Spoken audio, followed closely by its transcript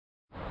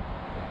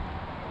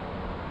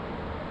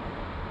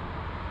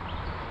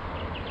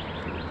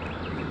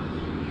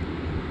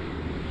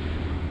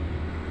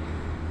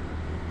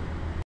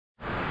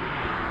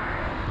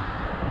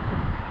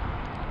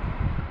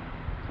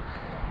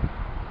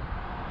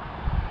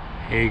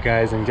Hey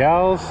guys and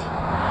gals,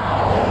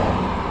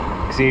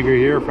 Xavier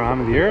here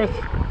from the Earth,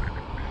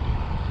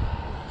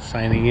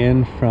 signing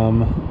in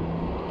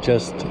from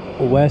just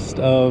west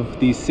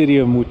of the city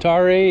of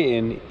Mutare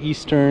in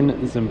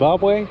eastern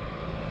Zimbabwe,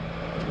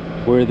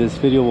 where this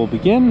video will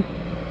begin.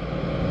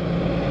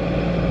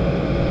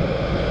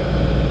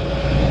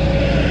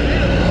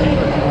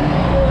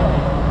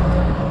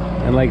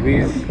 And like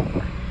these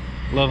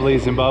lovely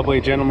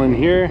Zimbabwe gentlemen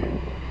here,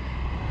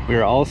 we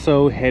are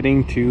also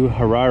heading to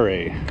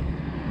Harare.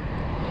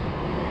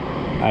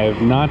 I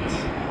have not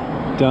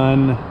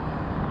done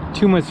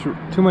too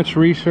much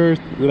research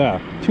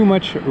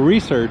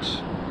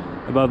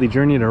about the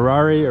journey to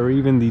Harare, or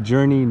even the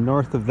journey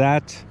north of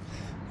that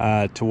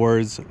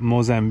towards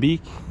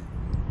Mozambique.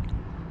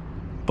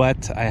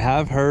 But I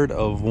have heard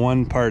of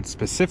one part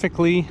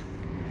specifically,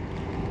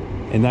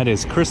 and that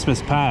is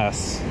Christmas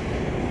Pass,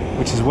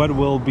 which is what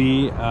we'll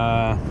be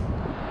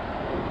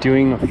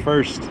doing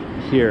first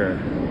here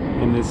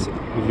in this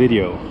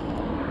video.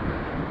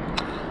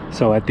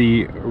 So at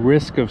the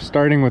risk of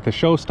starting with a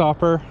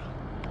showstopper,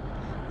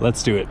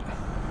 let's do it.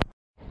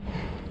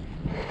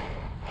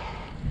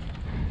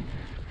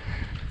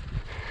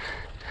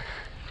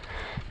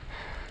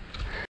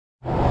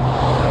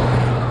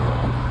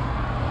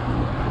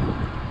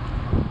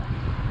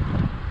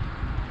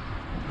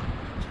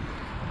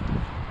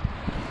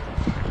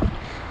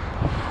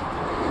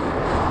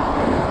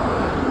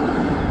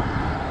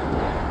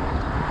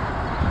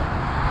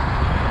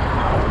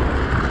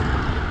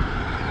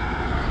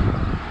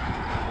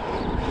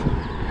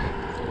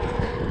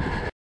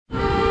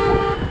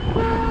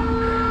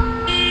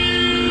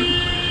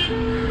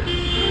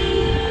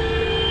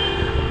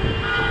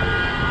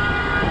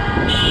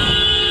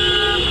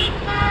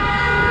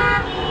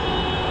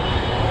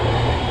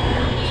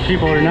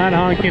 People are not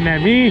honking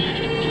at me.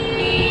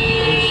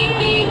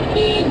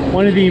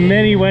 One of the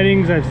many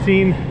weddings I've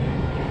seen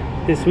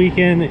this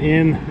weekend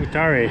in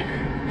Mutare.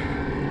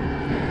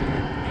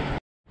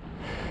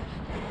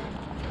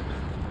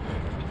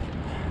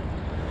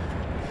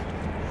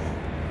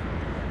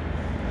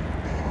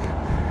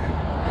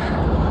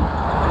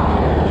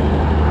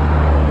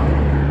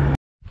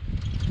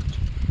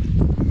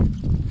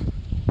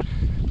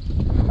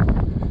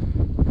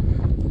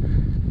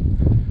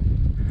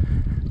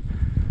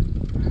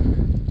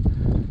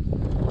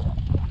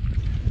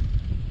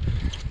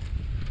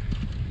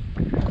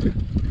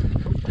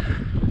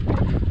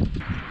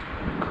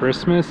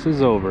 Christmas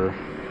is over,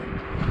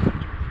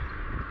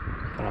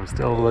 but I'm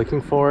still looking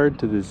forward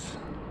to this,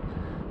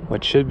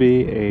 what should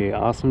be an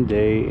awesome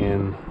day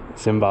in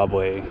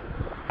Zimbabwe,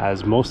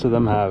 as most of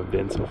them have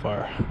been so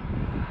far.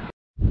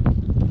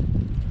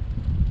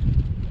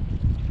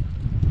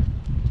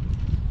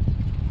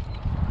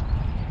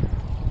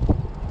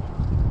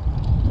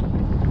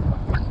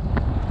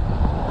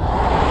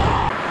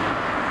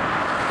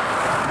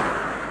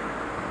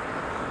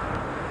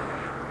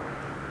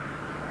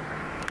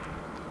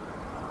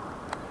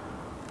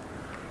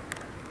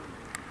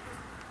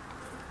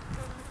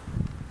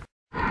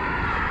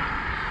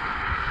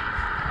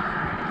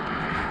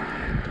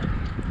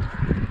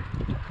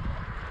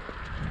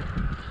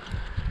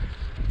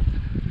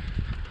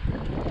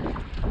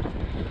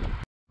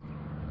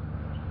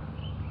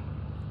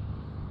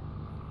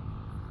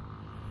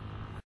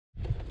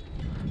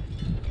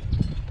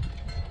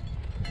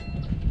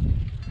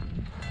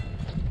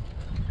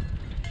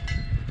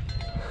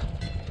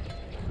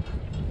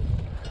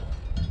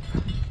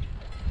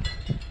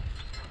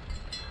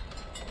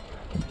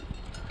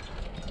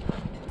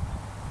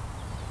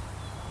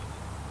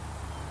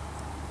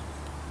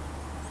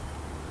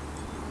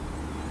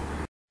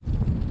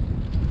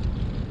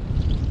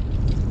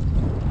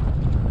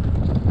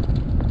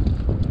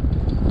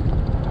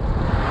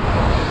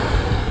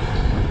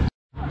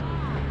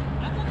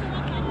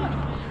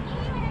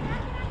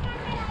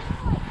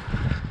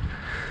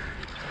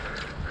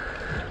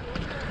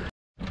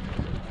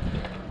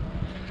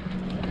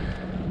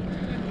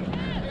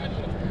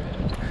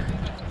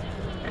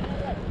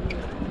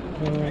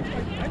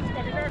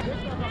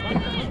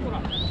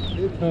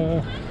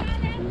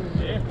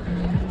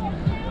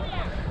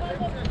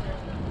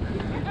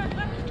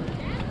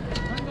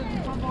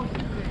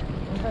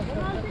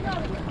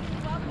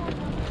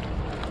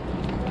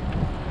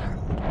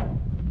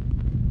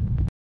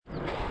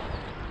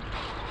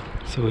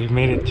 So we've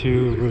made it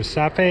to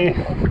Rusape.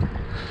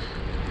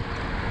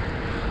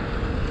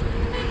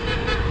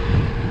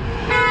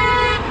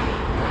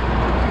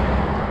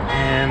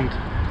 And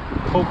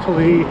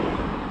hopefully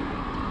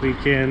we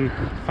can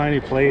find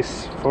a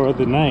place for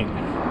the night.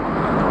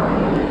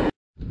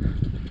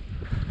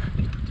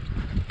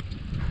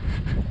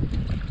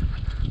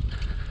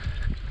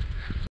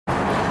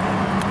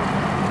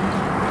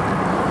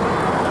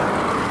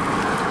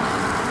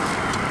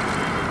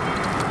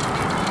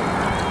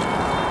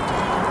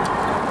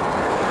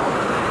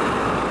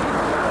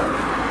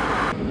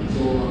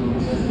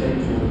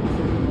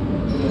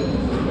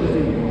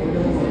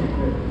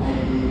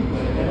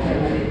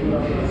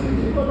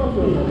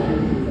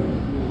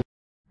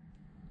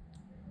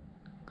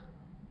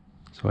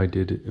 So I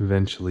did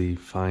eventually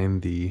find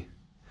the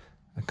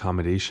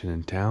accommodation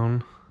in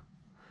town,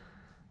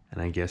 and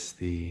I guess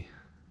the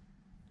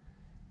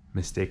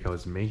mistake I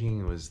was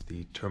making was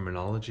the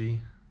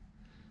terminology,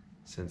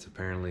 since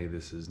apparently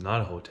this is not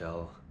a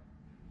hotel,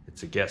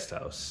 it's a guest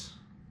house.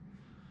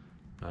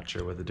 Not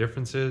sure what the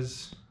difference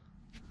is,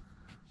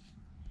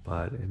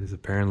 but it is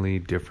apparently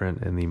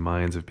different in the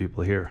minds of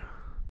people here.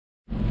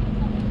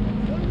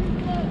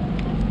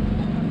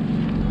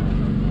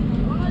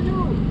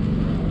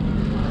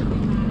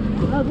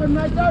 Have a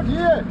night out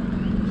here.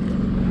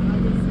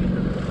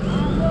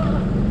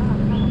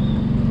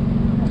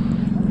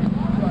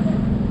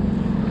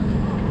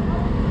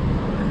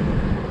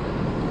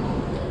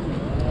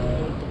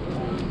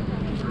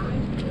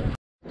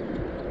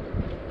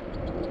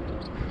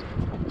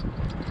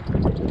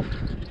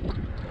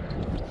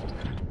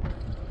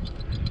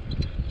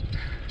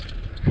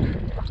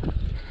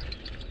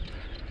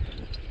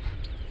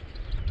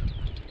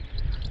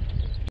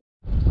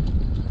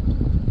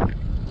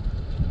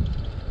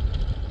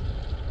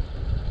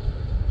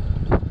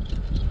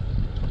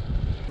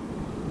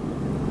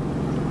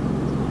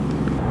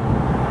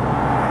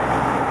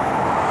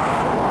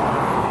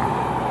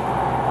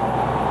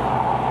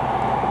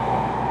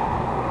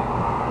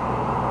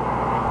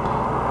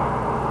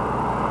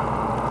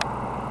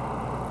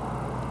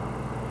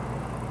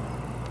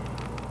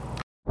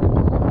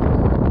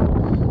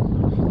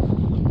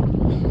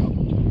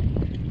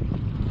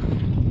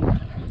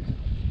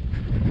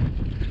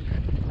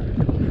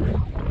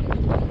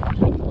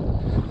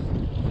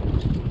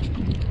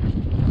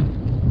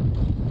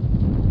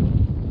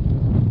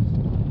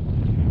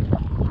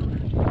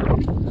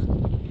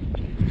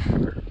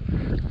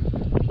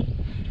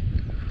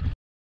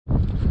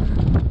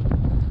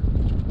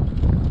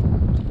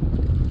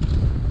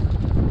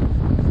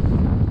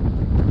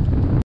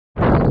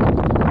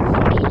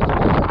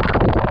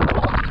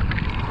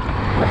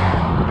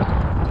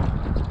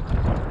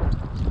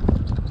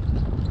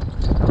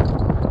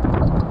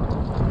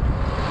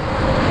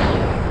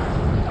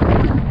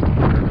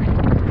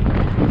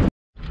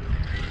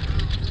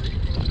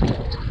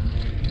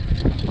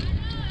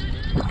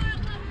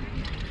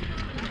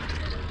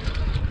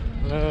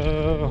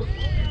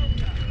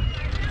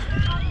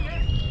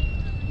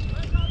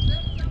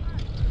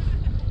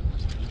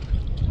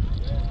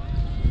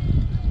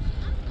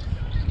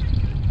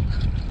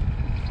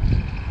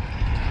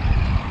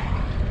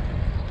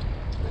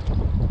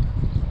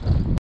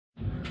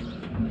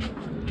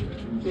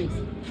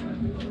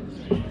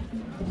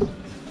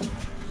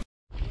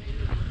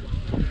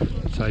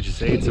 So I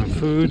just ate some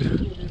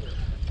food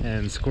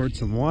and scored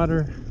some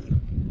water,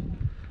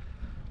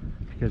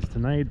 because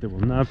tonight there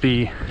will not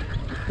be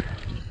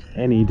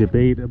any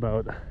debate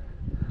about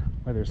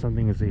whether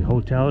something is a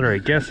hotel or a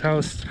guest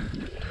house,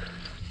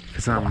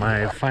 because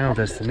my final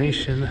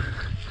destination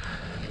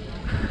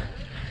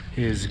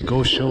is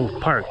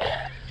Gosho Park,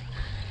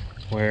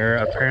 where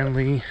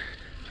apparently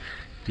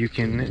you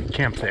can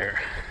camp there.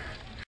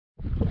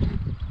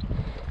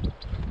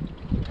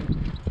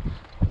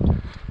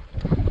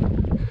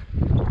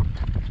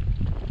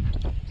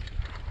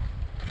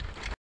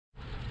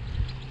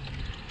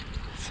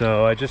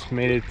 So I just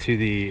made it to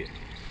the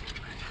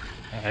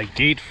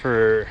gate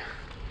for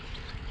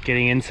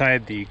getting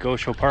inside the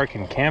Gosho Park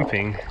and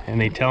camping, and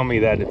they tell me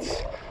that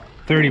it's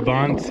 30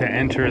 baht to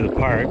enter the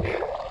park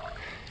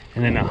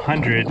and then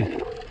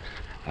 100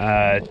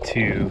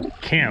 to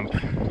camp.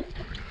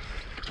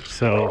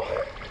 So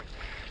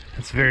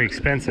it's very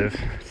expensive.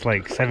 It's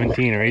like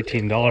 $17 or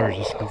 $18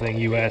 or something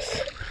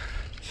US.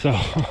 So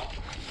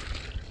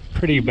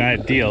pretty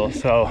bad deal.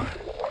 So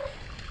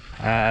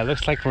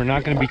looks like we're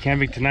not going to be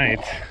camping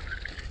tonight,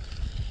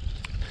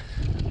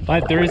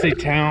 but there is a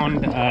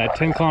town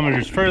 10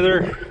 kilometers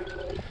further,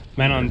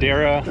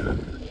 Manondera.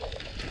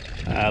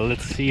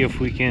 Let's see if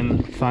we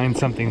can find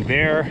something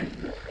there,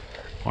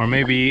 or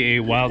maybe a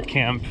wild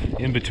camp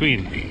in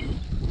between.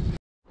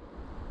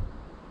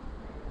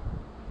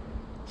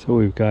 So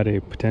we've got a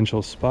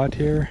potential spot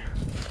here.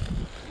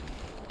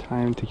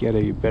 Time to get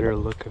a better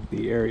look of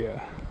the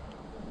area.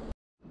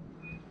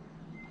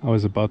 I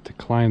was about to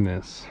climb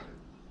this,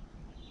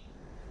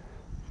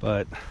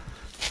 but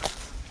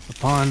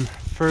upon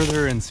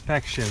further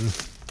inspection,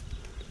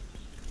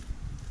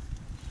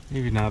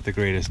 maybe not the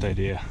greatest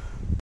idea.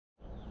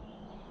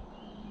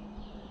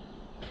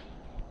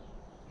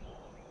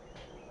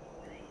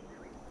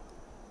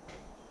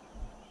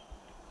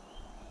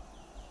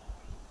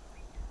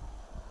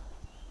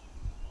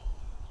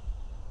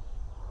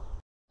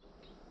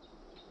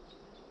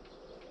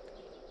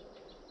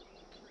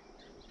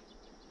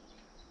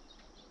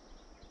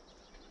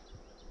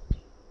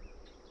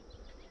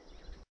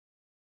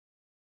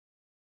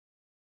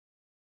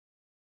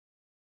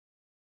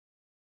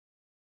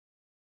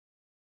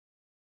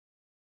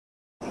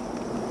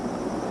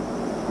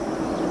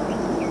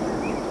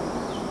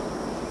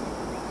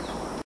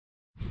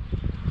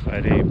 I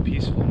had a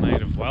peaceful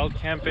night of wild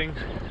camping.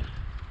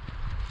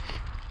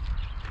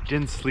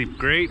 Didn't sleep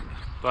great,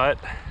 but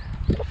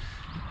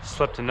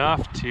slept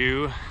enough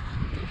to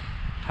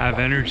have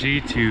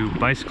energy to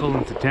bicycle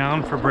into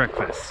town for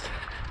breakfast.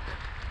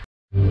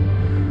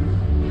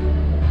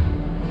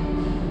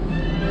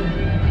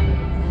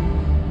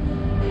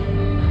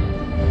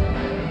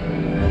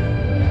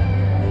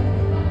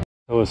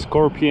 So a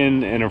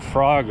scorpion and a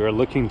frog are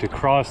looking to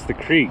cross the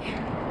creek.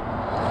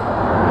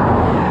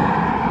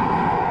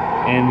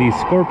 And the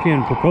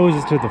scorpion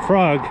proposes to the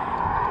frog,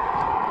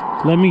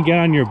 "Let me get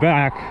on your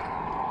back,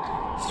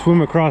 swim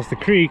across the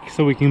creek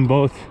so we can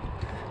both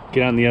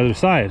get on the other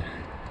side."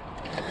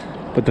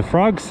 But the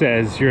frog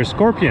says, "You're a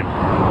scorpion.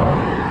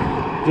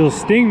 You'll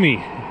sting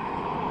me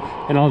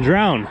and I'll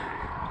drown."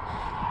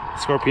 The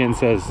scorpion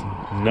says,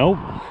 "Nope,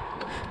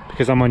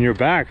 because I'm on your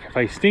back. If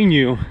I sting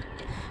you,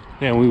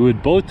 then we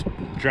would both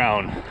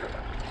drown."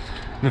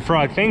 And the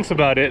frog thinks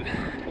about it,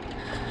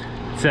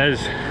 says,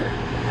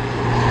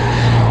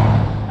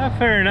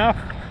 "Fair enough,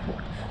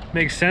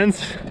 makes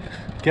sense,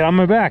 get on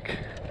my back."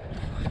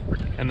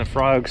 And the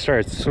frog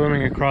starts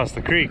swimming across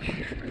the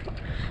creek.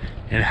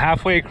 And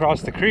halfway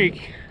across the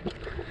creek,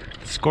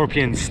 the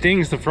scorpion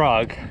stings the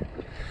frog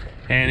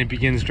and it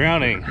begins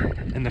drowning.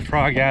 And the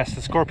frog asks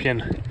the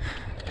scorpion,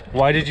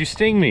 "Why did you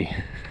sting me?"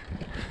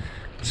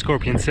 The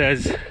scorpion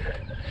says,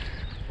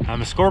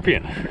 "I'm a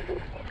scorpion."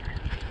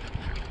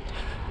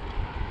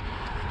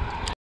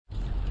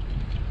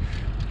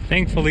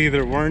 Thankfully,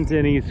 there weren't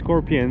any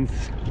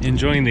scorpions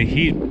enjoying the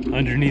heat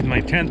underneath my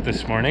tent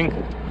this morning,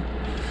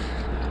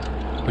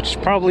 which is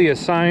probably a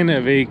sign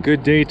of a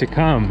good day to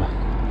come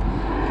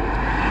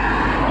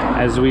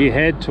as we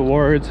head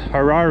towards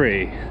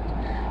Harare,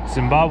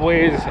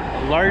 Zimbabwe's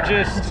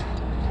largest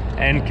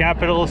and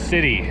capital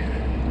city.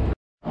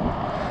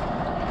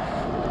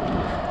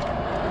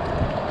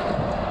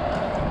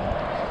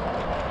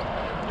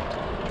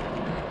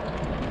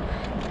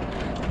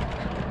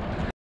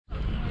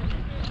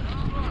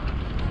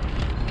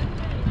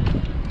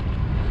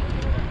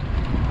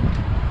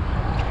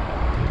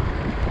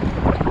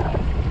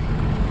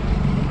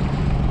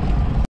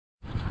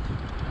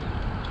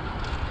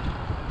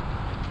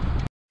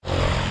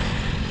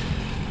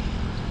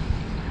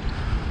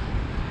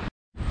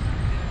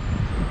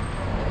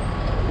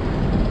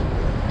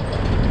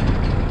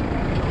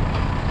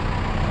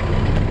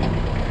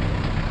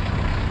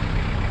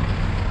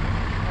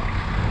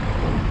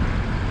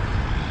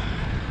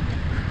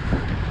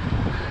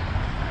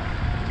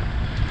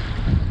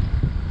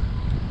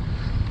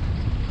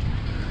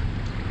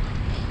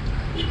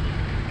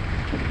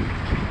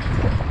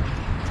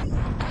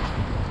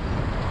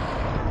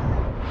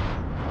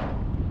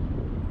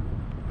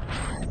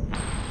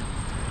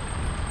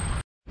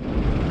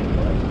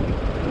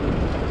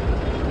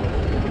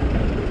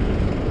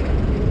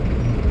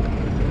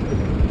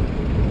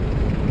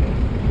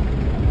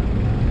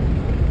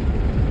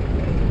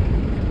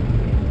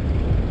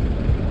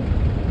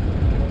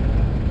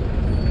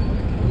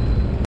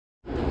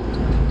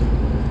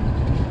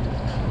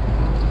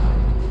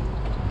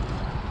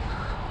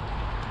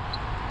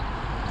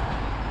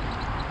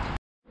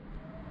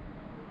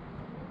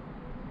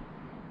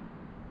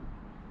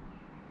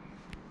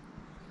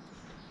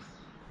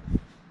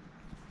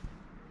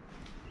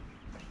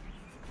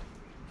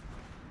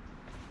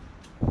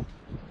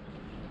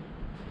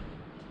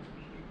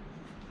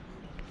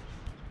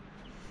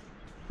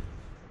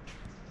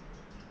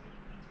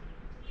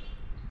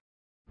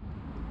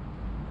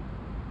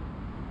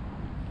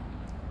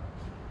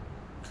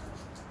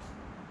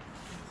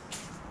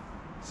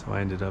 So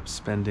I ended up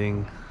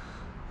spending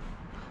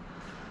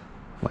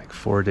like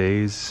 4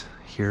 days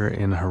here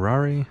in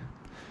Harare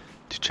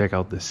to check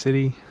out the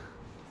city,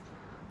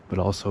 but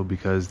also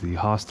because the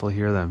hostel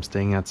here that I'm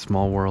staying at,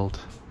 Small World,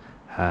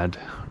 had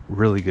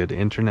really good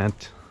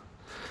internet.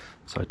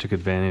 So I took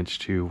advantage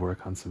to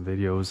work on some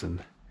videos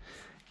and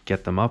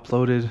get them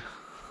uploaded.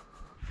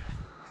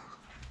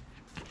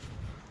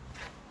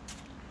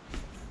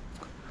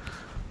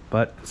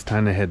 But it's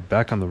time to head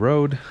back on the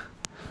road.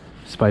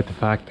 Despite the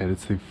fact that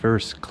it's the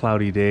first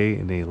cloudy day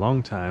in a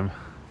long time,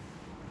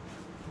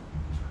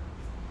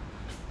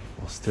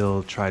 we'll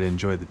still try to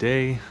enjoy the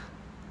day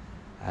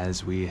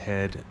as we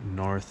head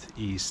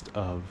northeast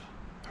of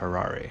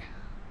Harare.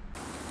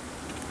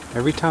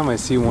 Every time I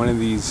see one of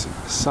these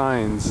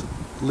signs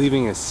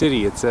leaving a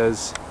city, it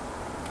says,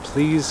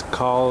 "Please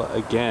call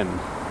again."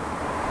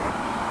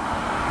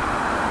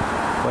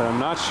 But I'm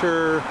not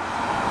sure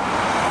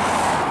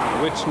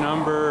which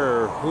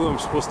number or who I'm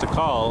supposed to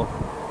call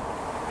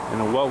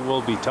and what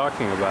we'll be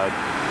talking about.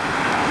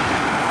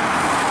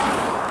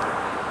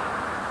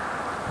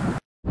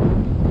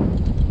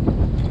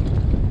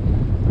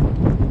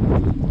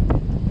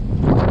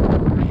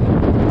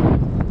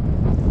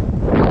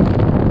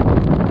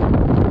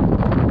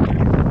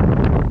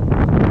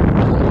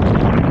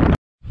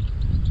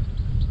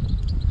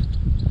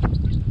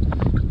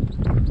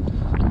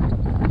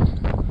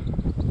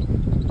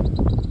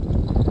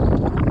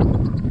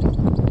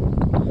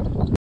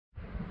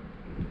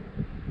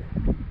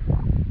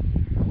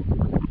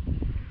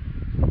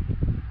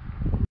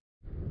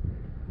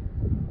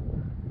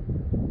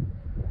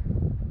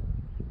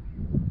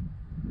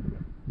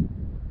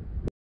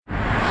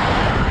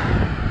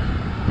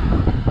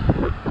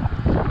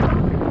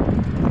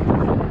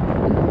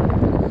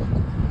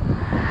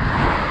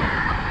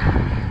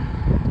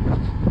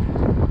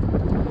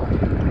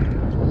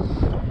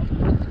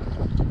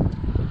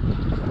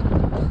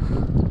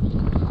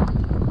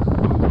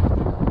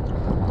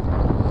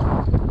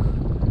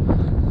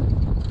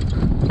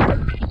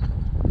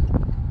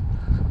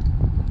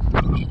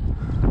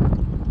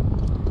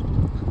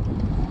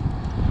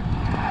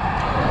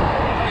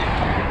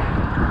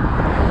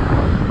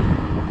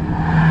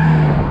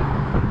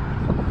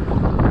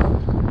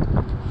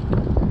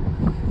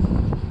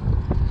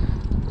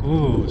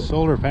 Whoa,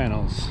 solar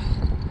panels.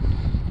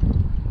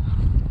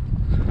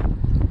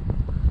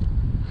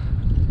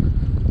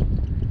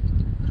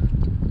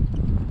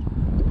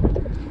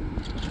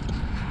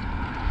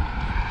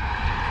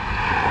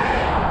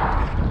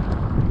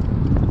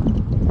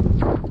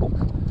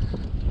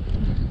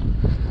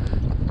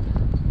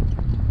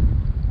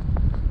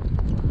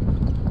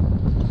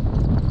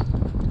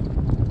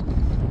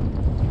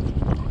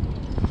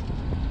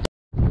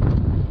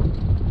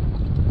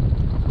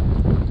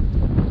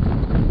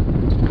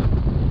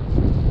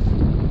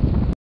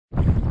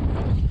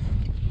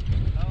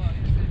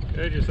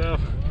 Good yourself.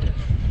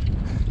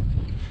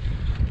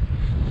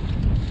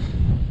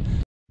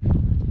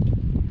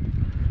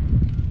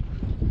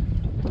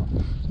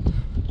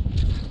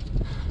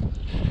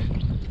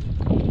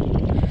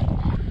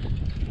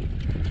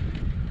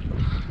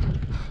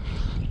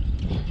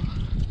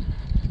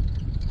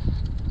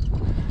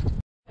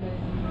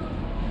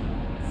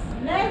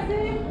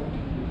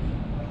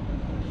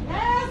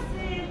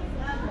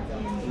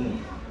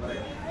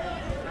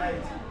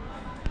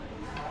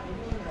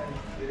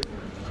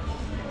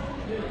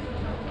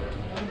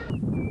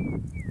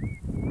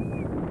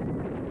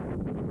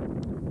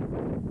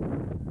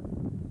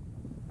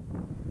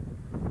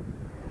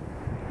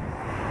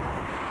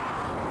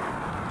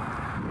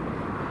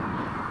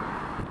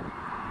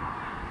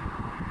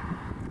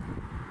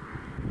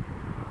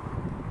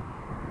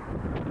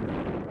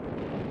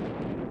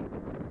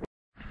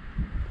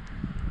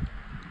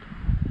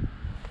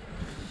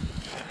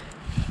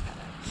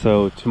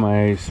 So to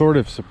my sort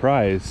of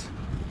surprise,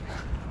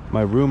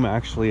 my room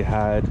actually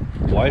had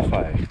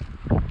Wi-Fi,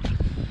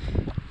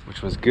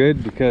 which was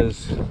good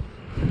because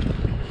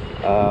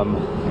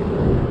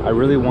I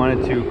really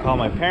wanted to call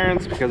my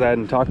parents because I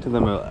hadn't talked to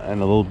them in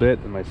a little bit,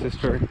 and my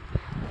sister,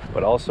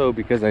 but also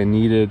because I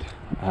needed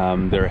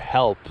their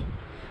help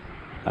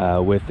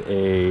with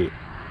a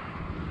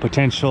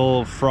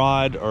potential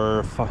fraud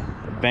or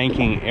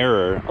banking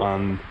error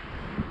on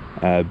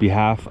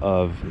behalf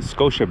of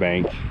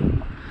Scotiabank,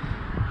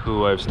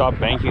 who I've stopped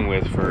banking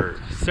with for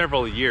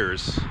several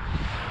years.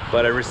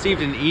 But I received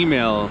an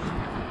email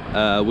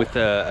with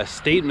a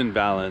statement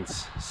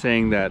balance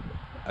saying that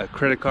a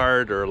credit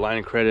card or a line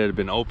of credit had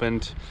been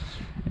opened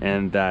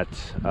and that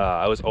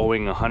I was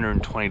owing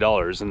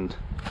 $120. And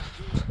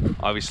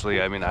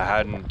obviously, I mean, I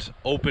hadn't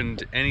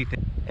opened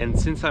anything. And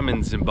since I'm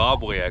in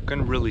Zimbabwe, I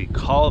couldn't really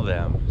call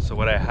them. So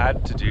what I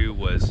had to do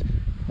was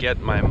get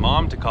my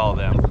mom to call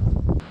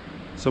them.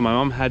 So my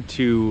mom had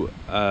to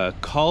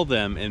call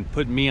them and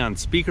put me on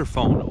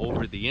speakerphone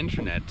over the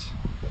internet.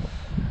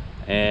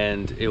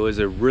 And it was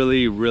a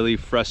really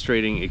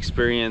frustrating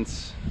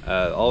experience.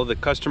 All the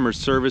customer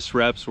service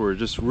reps were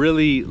just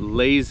really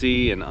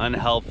lazy and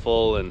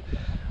unhelpful, and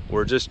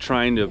were just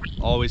trying to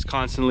always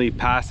constantly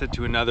pass it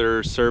to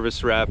another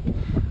service rep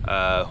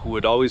who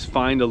would always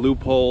find a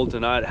loophole to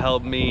not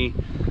help me.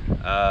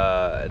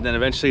 And then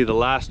eventually the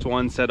last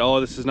one said, "Oh,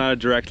 this is not a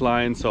direct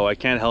line, so I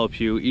can't help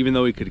you," even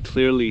though he could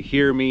clearly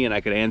hear me and I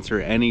could answer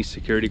any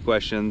security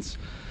questions.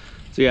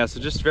 So yeah, so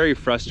just very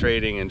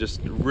frustrating and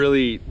just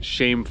really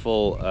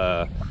shameful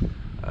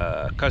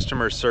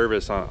customer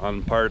service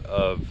on part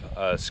of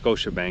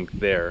Scotiabank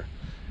there.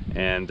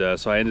 And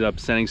so I ended up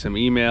sending some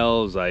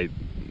emails.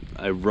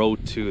 I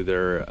wrote to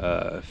their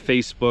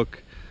Facebook.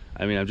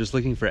 I mean, I'm just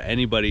looking for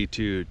anybody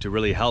to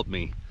really help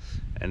me.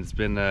 And it's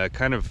been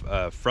kind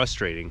of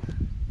frustrating.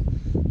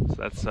 So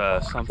that's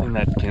something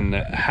that can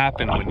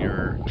happen when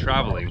you're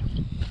traveling.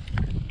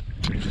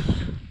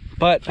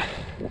 But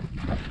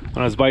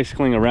when I was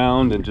bicycling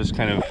around and just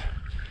kind of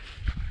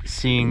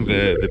seeing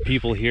the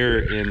people here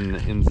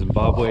in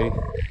Zimbabwe,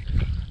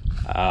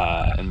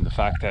 and the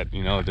fact that,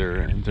 you know,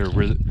 they're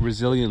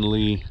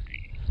resiliently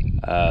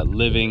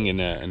living in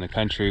a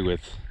country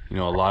with, you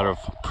know, a lot of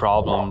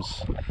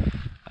problems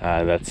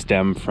that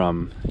stem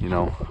from, you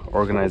know,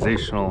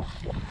 organizational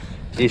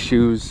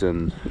issues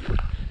and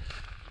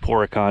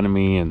poor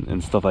economy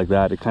and stuff like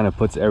that, it kind of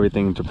puts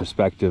everything into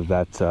perspective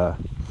that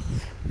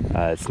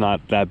it's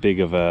not that big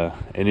of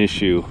an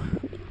issue,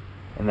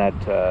 and that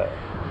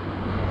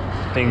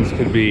things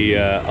could be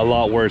a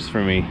lot worse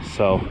for me.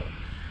 So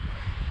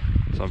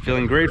I'm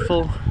feeling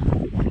grateful.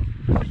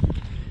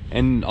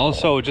 And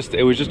also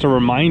it was just a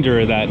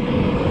reminder that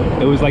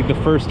it was like the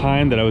first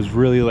time that I was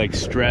really like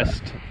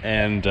stressed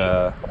and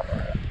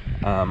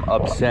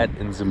upset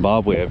in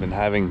Zimbabwe. I've been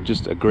having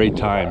just a great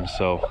time.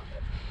 So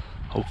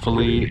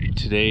hopefully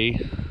today,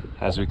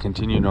 as we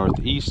continue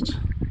northeast,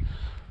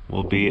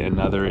 will be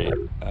another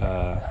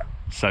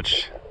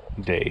such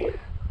day.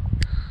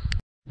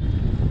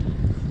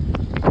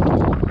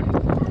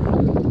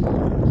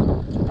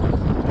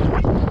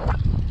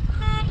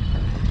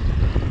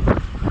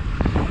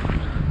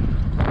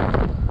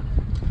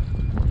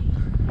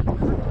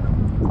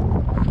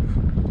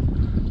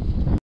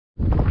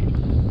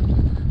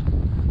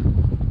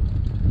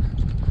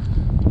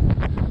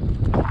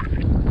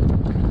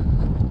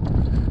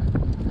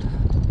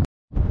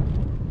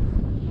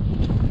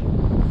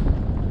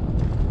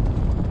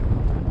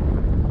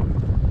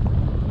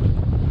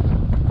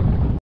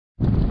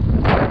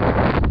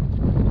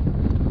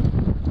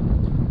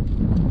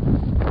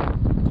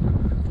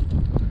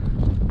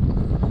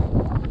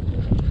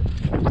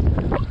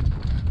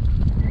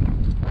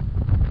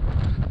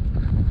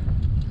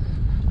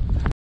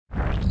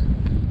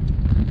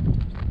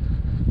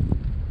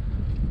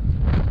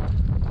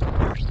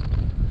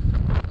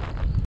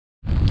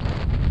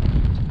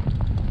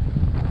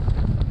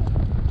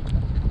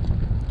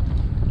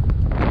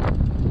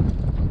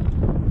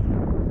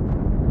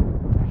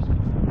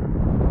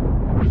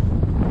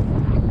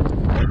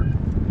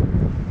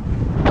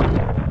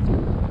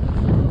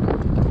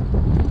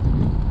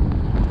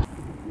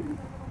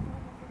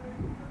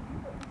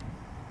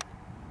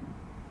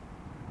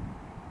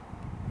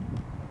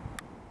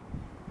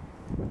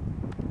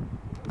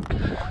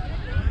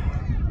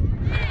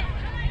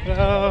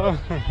 Hello.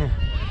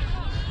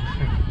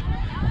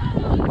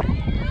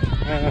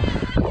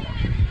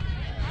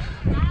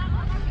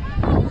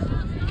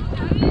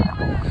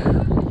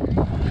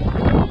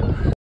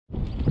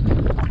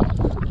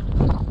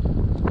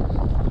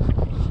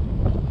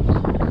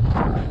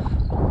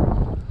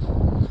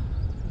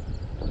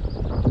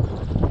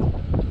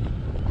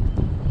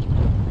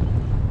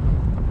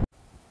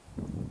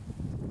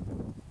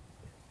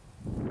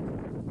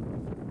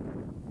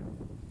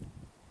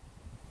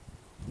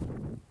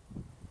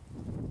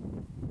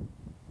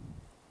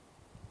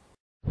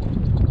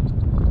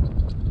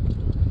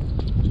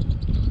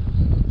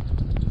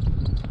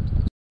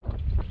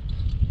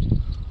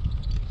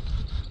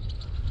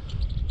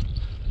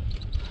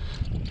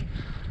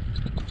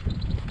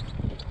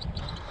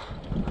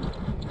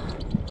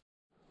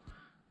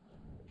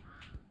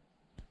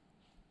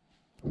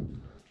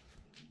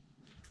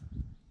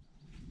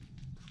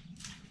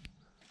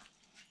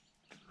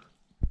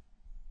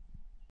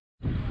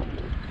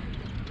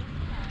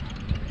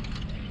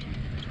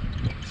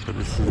 So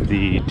this is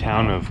the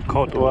town of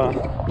Kotwa,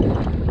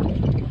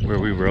 where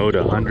we rode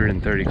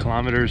 130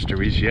 kilometers to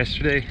reach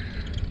yesterday.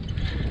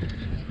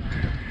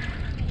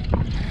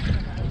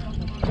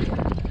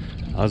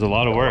 That was a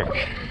lot of work.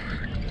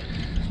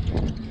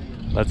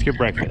 Let's get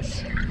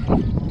breakfast.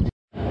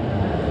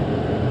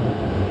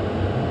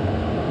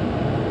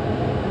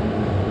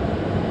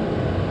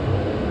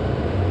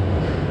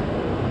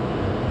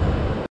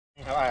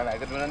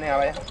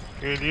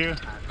 Good, you?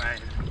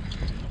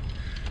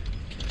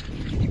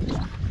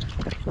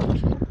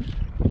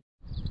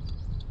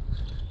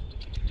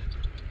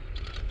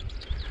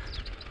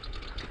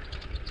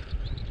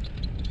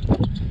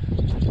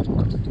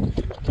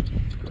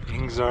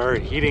 Things are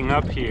heating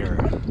up here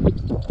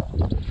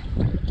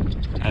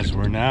as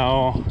we're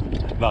now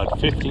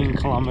about 15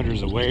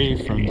 kilometers away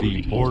from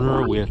the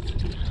border with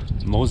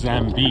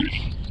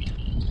Mozambique,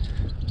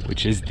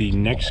 which is the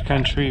next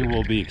country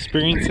we'll be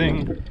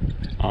experiencing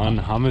on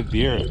Hum of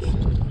the Earth.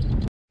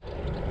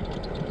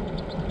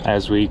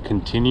 As we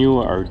continue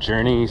our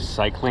journey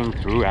cycling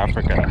through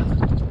Africa.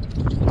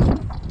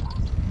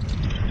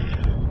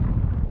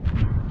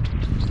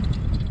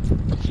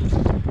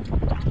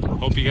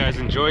 Hope you guys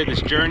enjoy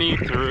this journey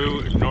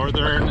through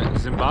Northern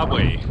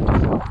Zimbabwe.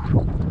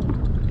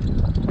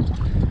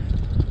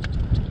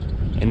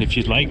 And if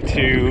you'd like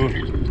to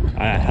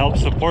help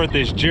support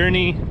this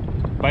journey,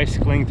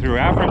 bicycling through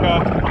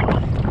Africa,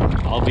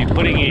 I'll be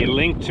putting a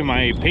link to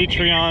my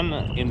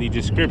Patreon in the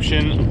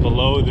description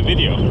below the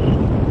video.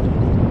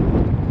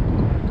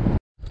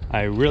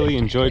 I really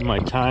enjoyed my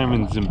time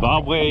in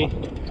Zimbabwe.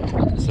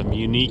 Some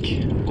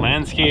unique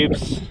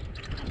landscapes,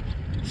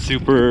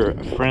 super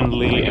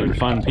friendly and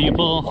fun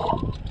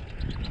people,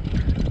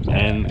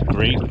 and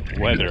great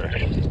weather.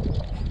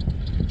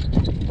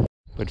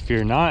 But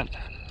fear not,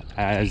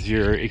 as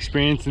your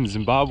experience in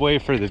Zimbabwe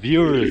for the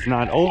viewer is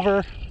not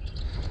over.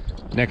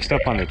 Next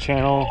up on the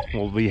channel,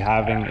 we'll be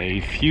having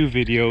a few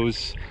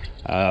videos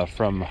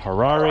from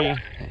Harare,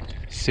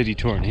 city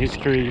tour and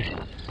history,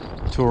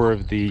 tour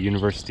of the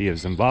University of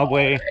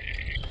Zimbabwe,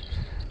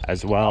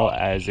 as well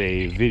as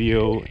a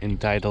video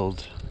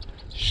entitled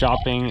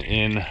Shopping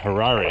in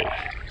Harare,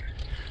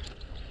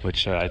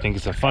 which I think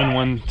is a fun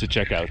one to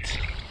check out.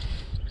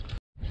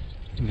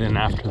 Then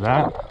after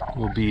that,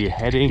 we'll be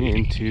heading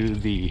into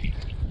the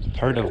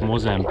part of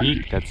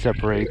Mozambique that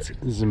separates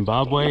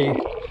Zimbabwe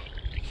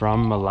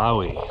from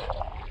Malawi,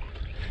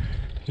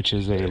 which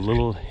is a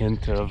little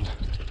hint of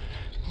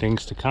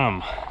things to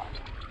come.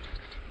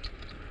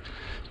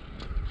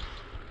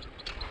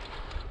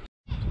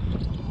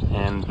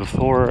 And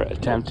before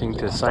attempting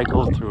to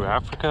cycle through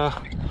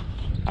Africa,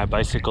 I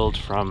bicycled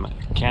from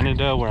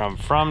Canada, where I'm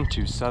from,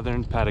 to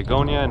southern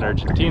Patagonia in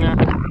Argentina.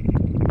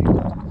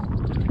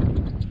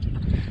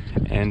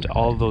 And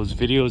all those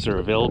videos are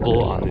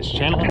available on this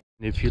channel.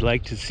 If you'd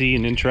like to see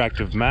an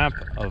interactive map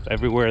of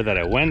everywhere that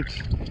I went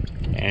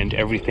and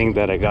everything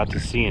that I got to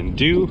see and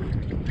do,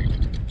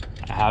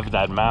 I have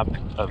that map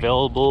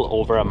available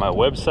over at my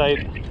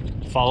website,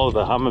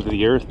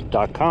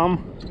 followthehumoftheearth.com,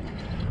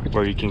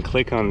 where you can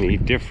click on the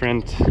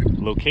different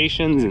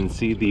locations and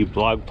see the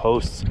blog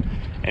posts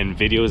and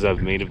videos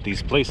I've made of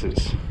these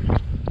places.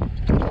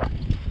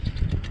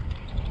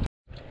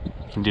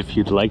 And if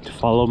you'd like to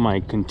follow my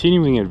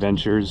continuing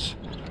adventures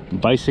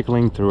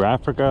bicycling through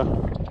Africa,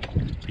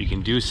 you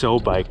can do so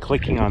by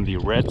clicking on the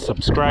red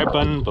subscribe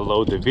button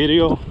below the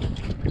video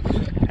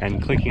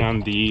and clicking on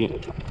the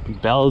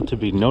bell to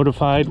be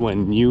notified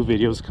when new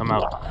videos come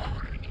out.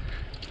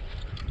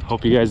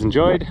 Hope you guys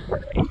enjoyed.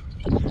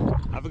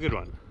 Have a good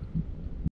one.